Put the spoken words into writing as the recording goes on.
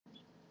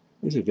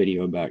This is a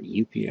video about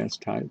UPS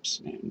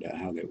types and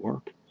how they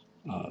work.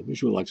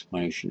 Visual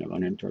explanation of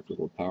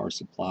uninterruptible power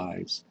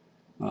supplies,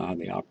 how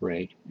they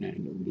operate, and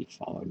it will be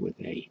followed with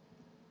a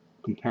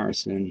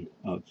comparison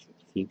of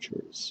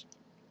features.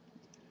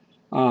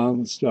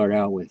 Let's start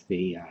out with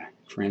the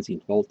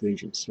transient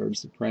voltage and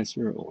surge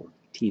suppressor, or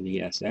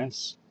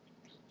TVSS.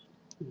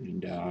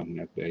 And I'm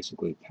going to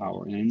basically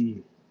power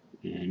in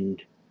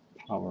and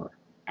power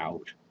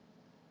out.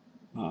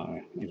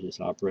 As this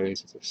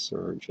operates, it's a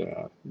surge.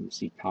 You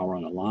see power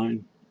on the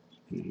line,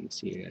 and then you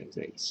see as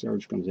a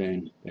surge comes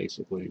in,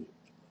 basically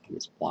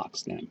this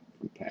blocks them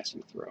from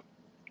passing through.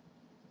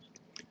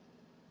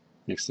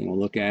 Next thing we'll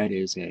look at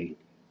is a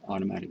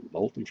automatic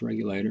voltage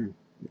regulator.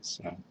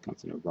 This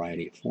comes in a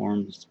variety of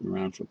forms. It's been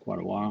around for quite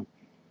a while.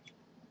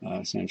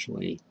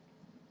 Essentially,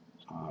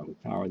 we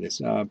power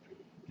this up,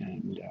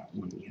 and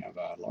when we have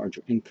a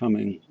larger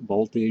incoming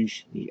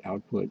voltage, the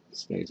output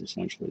stays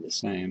essentially the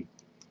same.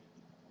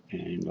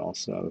 And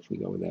also, if we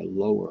go with a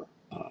lower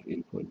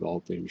input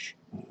voltage,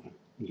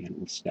 again,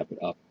 we'll step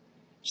it up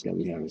so that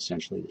we have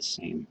essentially the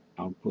same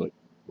output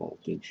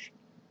voltage.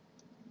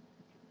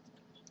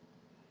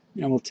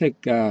 Now we'll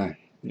take that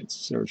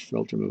surge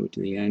filter, move it to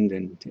the end,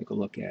 and take a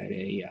look at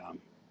a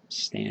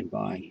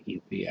standby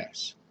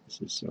UPS. This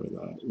is sort of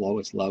the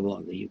lowest level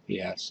of the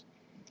UPS,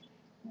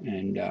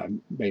 and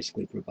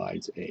basically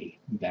provides a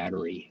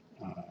battery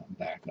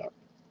backup.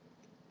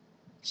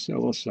 So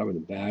we'll start with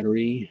the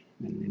battery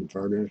and an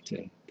inverter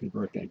to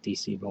convert that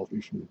DC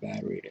voltage from the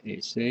battery to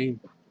AC.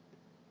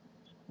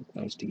 Put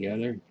those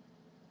together.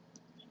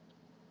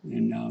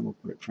 And we'll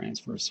put a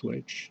transfer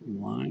switch in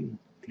line,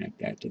 connect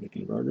that to the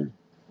converter.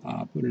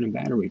 Put in a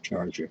battery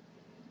charger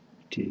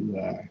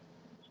to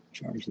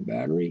charge the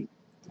battery.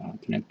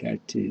 Connect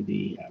that to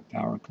the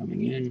power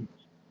coming in,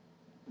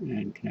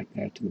 and connect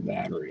that to the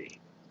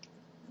battery.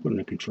 Put in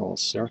a control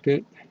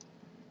circuit.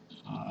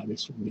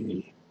 This will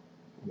be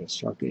the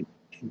circuit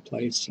in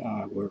place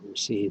where it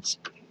receives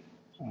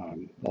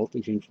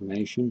voltage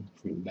information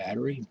from the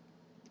battery.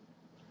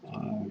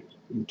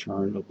 In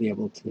turn, it'll be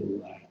able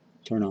to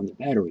turn on the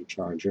battery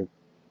charger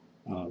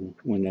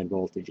when that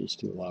voltage is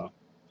too low.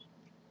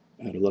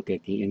 To look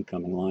at the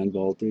incoming line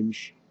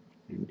voltage,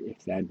 and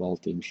if that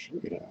voltage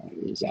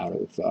is out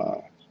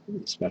of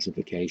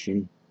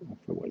specification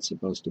for what it's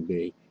supposed to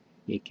be,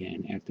 it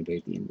can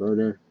activate the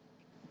inverter,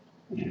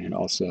 and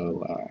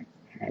also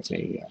has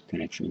a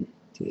connection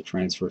to the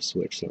transfer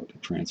switch, so it can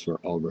transfer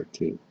over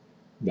to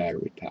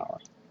battery power.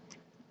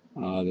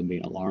 There'll be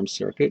an alarm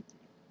circuit,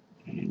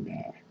 and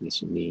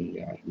this will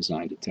be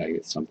designed to tell you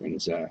if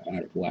something's out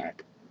of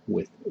whack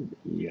with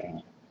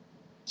the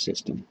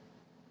system.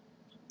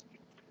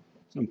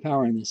 So I'm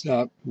powering this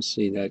up. We'll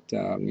see that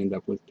we end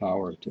up with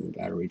power to the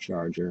battery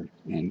charger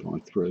and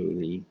going through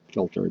the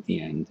filter at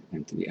the end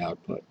and to the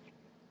output.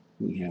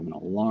 We have an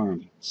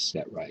alarm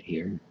set right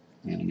here,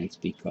 and it's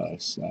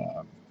because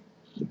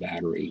the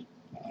battery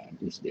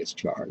is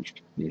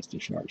discharged. It needs to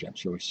charge up.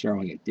 So we're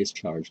showing a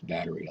discharged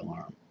battery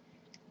alarm.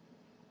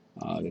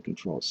 The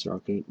control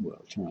circuit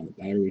will turn on the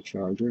battery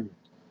charger,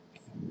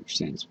 which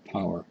sends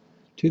power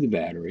to the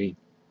battery.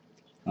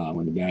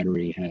 When the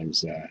battery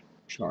has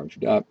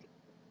charged up,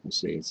 we'll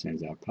see it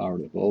sends out power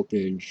to the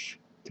voltage,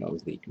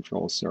 tells the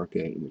control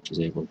circuit, which is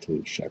able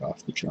to shut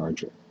off the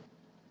charger.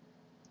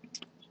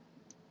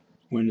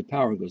 When the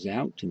power goes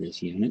out to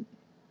this unit,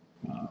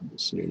 we'll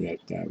see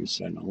that we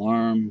set an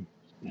alarm,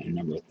 and a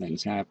number of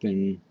things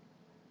happen,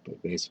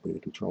 but basically the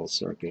control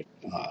circuit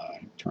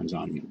turns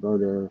on the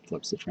inverter,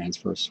 flips the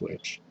transfer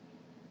switch,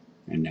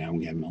 and now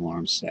we have an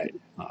alarm set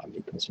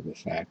because of the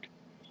fact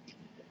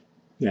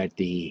that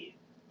there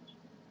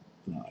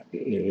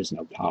is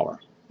no power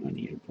on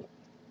the input.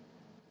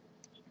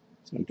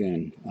 So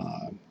again,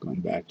 going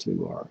back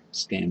to our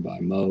standby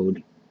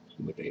mode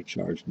with a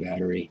charged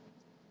battery,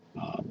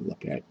 we'll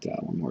look at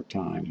one more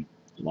time,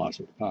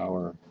 loss of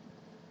power,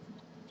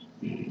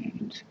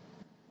 and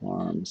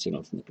alarm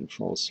signal from the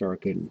control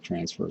circuit and the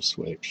transfer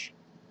switch,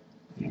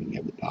 and we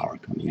have the power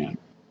coming out.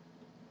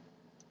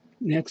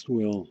 Next,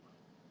 we'll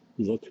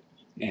look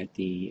at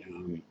the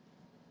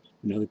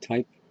another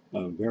type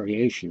of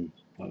variation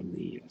of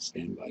the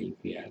standby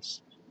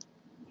UPS.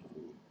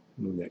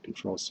 Move that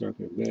control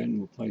circuit a bit, and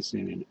we'll place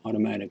in an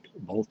automatic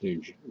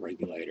voltage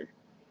regulator.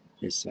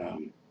 This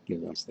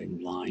gives us the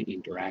line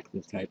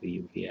interactive type of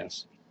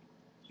UPS,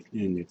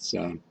 and it's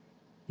an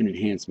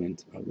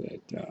enhancement of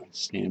that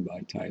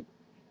standby type,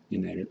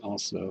 in that it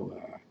also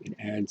it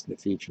adds the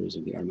features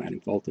of the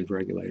automatic voltage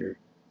regulator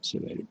so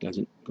that it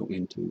doesn't go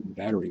into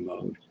battery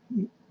mode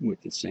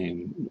with the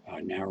same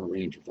narrow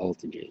range of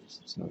voltages.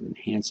 So it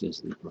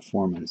enhances the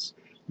performance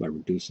by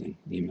reducing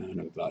the amount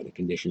of the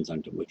conditions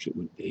under which it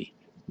would be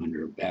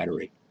under a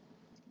battery.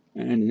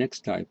 And the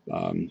next type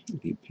of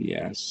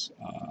UPS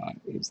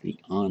is the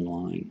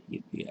online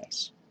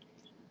UPS.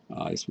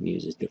 This one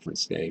uses different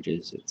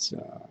stages. It's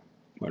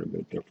quite a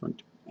bit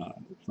different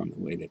from the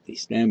way that they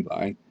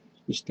standby.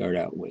 We start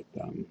out with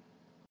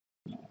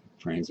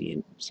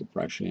transient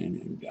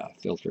suppression and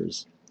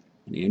filters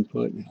on the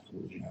input.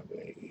 We have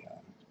a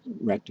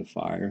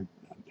rectifier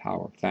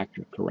power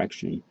factor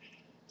correction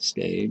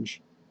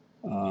stage,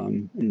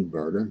 an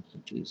inverter,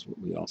 which is what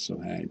we also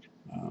had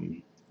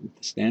with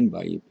the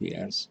standby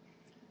UPS,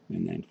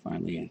 and then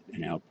finally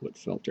an output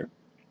filter.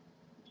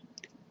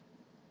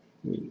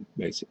 We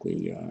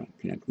basically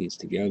connect these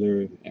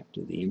together.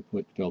 After the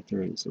input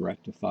filter is the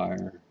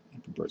rectifier.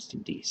 It converts to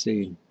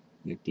DC.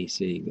 That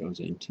DC goes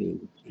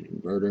into an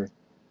inverter,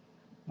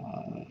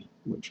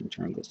 which in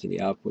turn goes to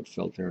the output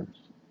filter,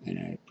 and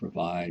it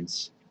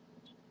provides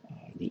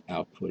the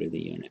output of the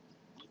unit.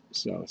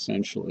 So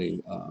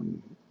essentially,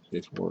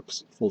 this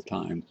works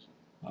full-time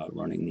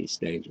running these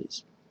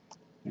stages.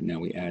 And now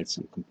we add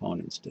some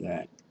components to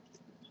that.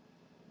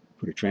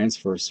 Put a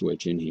transfer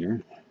switch in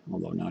here,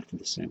 although not for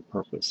the same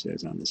purpose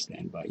as on the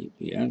standby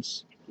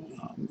UPS.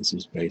 This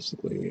is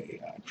basically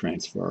a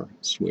transfer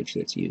switch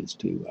that's used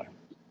to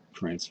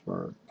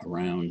transfer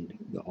around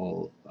the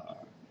whole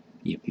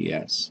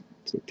UPS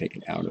to take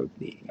it out of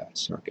the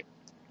circuit.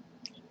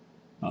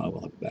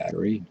 We'll have a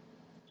battery,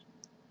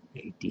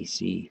 a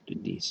DC to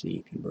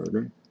DC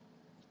converter,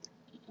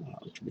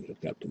 which will be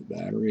hooked up to the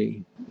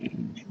battery,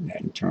 and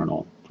that in turn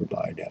will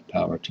provide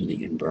power to the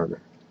inverter.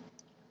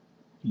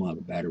 We'll have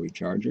a battery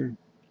charger,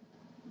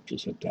 which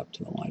is hooked up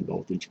to the line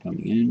voltage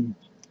coming in,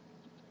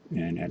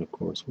 and that of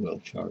course will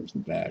charge the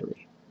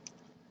battery.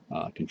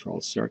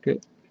 Control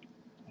circuit,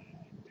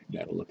 and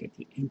that'll look at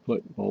the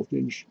input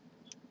voltage.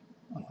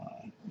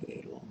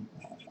 It'll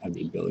have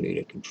the ability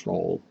to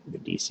control the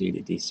DC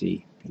to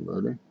DC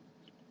converter,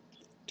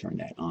 turn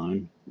that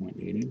on when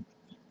needed.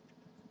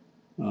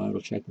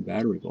 It'll check the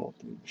battery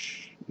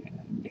voltage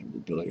and the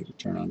ability to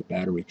turn on the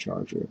battery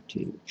charger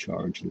to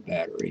charge the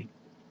battery.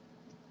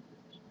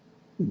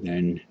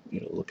 Then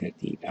it'll look at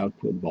the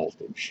output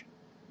voltage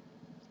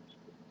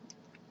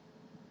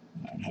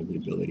and have the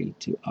ability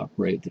to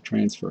operate the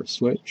transfer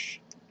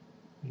switch.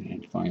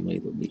 And finally,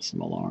 there'll be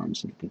some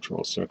alarms, and the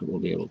control circuit will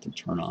be able to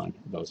turn on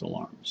those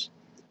alarms.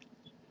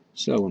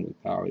 So when we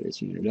power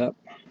this unit up,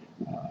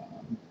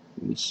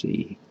 we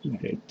see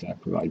that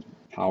it provides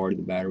power to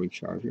the battery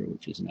charger,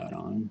 which is not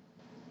on.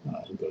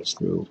 It goes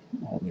through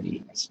all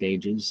the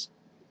stages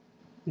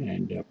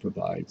and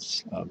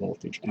provides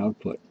voltage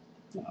output.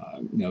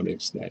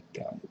 Notice that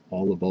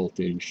all the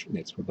voltage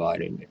that's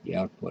provided at the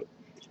output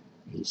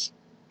is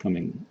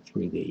coming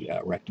through the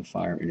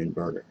rectifier and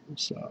inverter.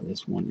 So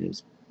this one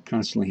is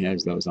constantly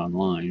has those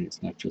online.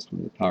 It's not just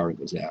when the power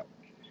goes out,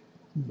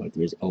 but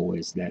there's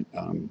always that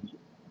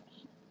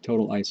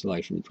total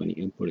isolation between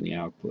the input and the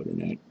output, and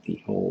that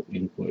the whole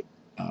input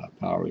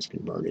power is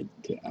converted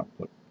to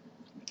output.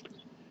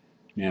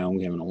 Now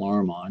we have an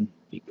alarm on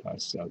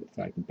because of the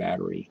fact the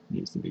battery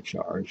needs to be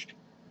charged.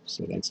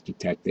 So that's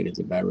detected as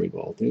a battery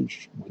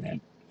voltage. When that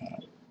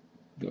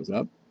goes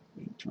up,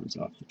 it turns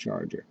off the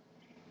charger.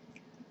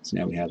 So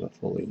now we have a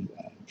fully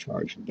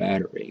charged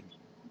battery.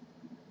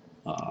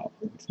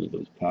 If we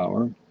lose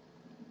power,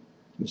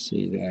 you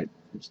see that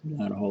there's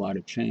not a whole lot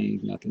of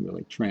change, nothing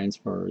really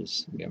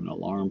transfers. We have an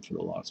alarm for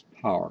the lost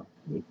power,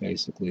 but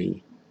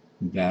basically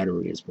the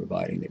battery is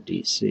providing the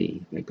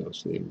DC that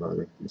goes to the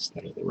inverter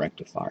instead of the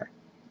rectifier.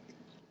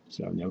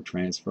 So no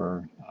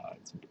transfer,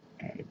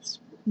 it's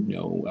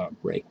no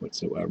break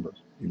whatsoever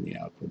in the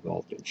output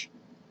voltage.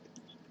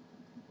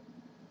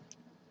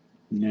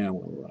 Now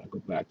we'll go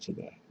back to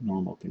the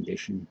normal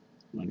condition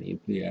on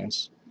the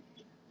UPS,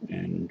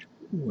 and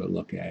we'll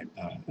look at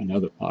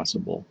another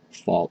possible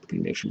fault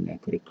condition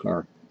that could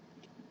occur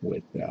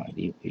with the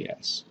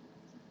UPS.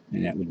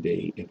 And that would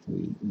be if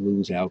we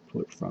lose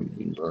output from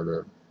the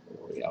inverter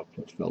or the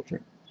output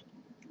filter.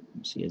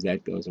 You see, as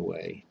that goes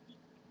away,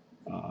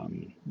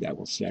 that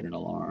will set an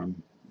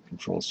alarm. The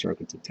control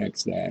circuit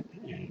detects that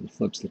and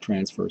flips the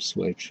transfer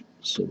switch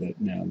so that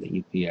now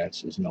the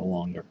UPS is no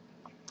longer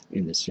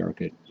in the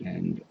circuit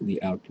and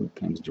the output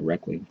comes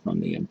directly from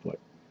the input.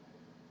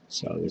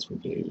 So this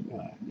would be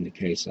in the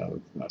case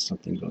of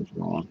something goes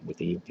wrong with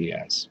the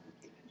UPS.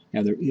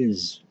 Now there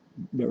is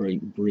very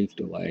brief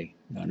delay,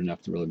 not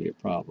enough to really be a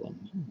problem,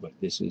 but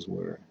this is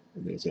where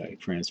there's a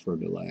transfer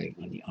delay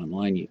on the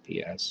online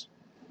UPS.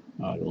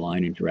 The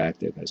line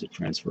interactive has a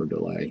transfer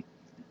delay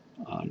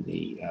on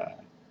the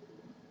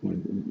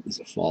when there's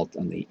a fault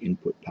on the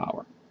input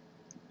power.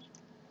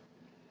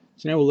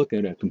 So now we'll look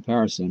at a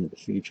comparison of the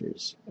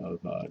features of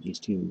these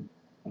two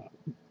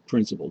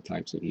principal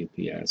types of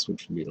UPS,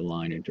 which would be the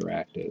line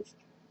interactive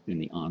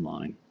and the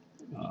online.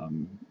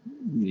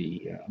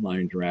 The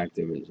line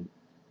interactive is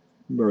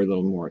very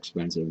little more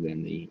expensive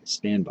than the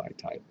standby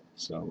type.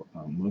 So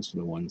most of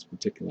the ones,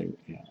 particularly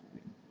in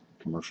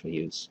commercial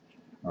use,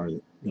 are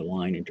the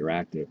line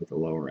interactive at the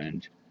lower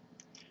end.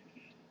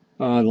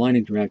 The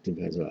line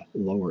interactive has a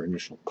lower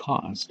initial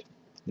cost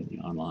than the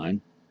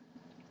online.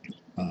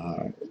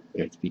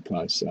 It's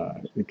because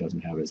it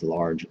doesn't have as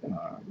large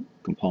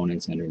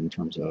components in it in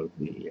terms of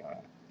the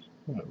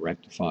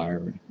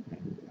rectifier,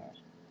 and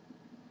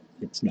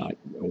it's not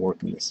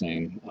working the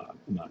same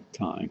amount of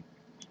time.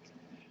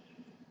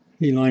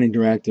 The line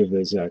interactive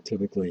is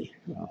typically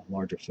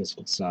larger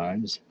physical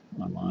size.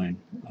 Online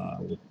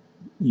would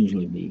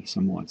usually be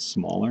somewhat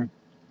smaller.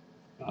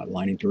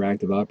 Line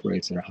Interactive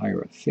operates at a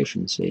higher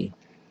efficiency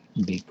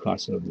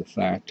because of the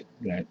fact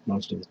that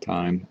most of the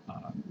time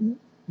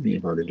the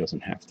inverter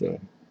doesn't have to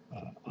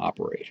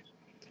operate.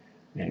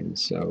 And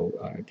so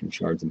it can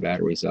charge the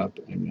batteries up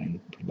and then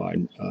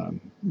provide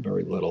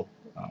very little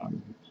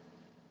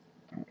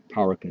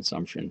power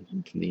consumption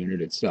from the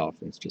unit itself.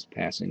 It's just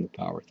passing the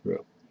power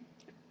through.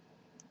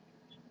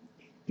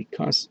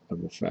 Because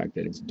of the fact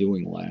that it's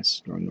doing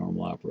less during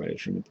normal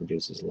operation, it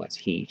produces less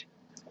heat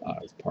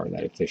as part of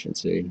that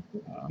efficiency.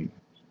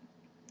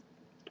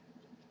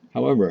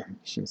 However,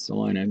 since the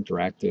Line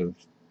Interactive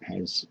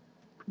has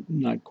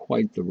not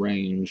quite the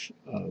range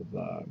of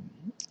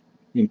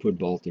input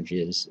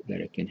voltages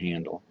that it can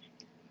handle,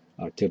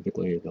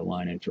 typically the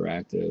Line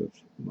Interactive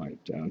might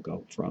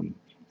go from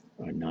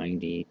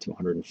 90 to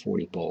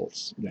 140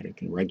 volts that it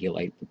can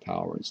regulate the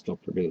power and still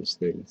produce,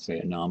 say,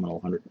 a nominal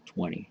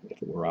 120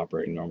 if it were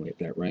operating normally at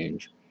that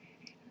range.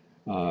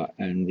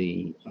 And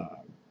the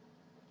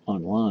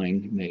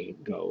online may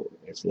go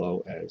as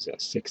low as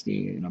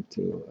 60 and up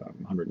to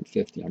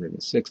 150,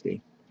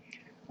 160.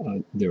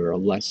 There are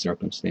less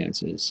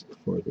circumstances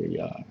for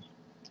the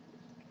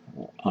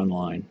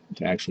online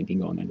to actually be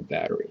going into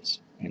batteries.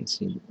 And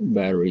so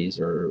batteries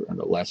are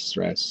under less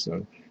stress,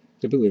 so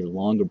typically there's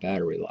longer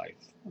battery life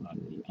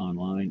on the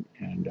online,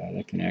 and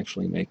that can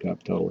actually make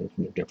up totally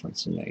from the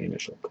difference in the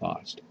initial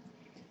cost.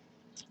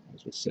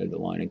 As we said, the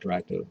Line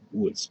Interactive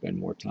would spend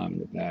more time in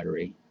the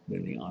battery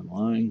than the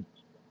online.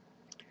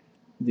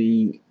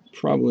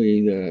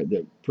 Probably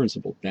the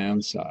principal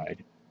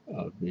downside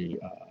of the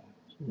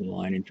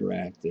Line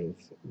Interactive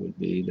would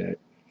be that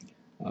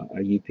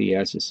a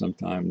UPS is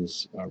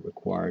sometimes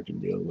required to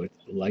deal with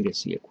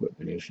legacy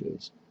equipment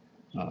issues.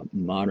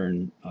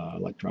 Modern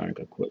electronic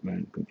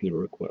equipment,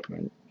 computer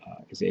equipment,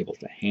 is able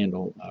to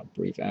handle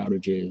brief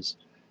outages,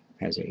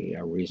 has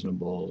a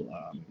reasonable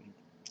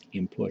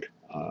input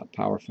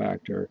power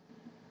factor,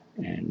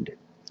 and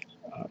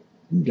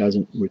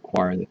doesn't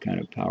require the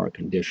kind of power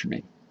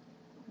conditioning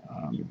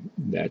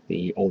that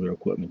the older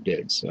equipment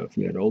did. So if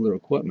you had older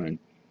equipment,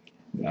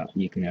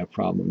 you can have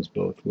problems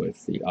both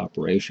with the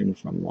operation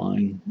from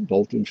line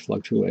voltage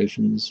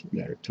fluctuations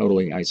that are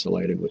totally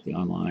isolated with the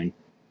online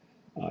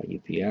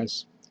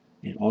UPS,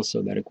 and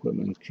also that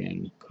equipment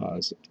can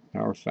cause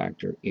power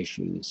factor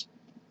issues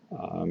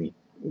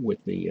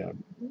with the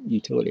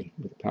utility,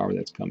 with the power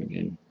that's coming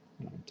in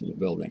to the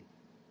building.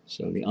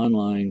 So the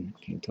online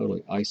can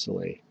totally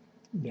isolate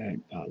that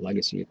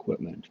legacy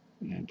equipment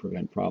and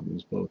prevent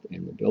problems both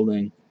in the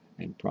building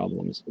and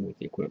problems with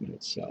the equipment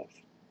itself.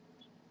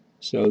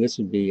 So this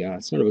would be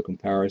sort of a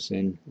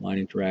comparison.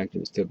 Line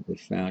Interactive is typically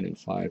found in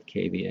 5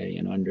 kVA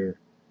and under.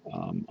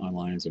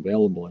 Online is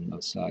available in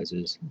those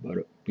sizes,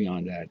 but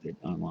beyond that, the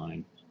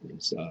online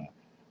is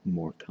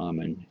more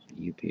common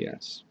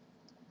UPS.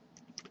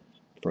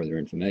 Further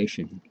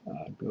information,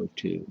 go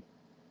to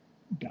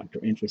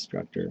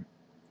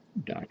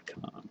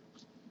drinfrastructure.com.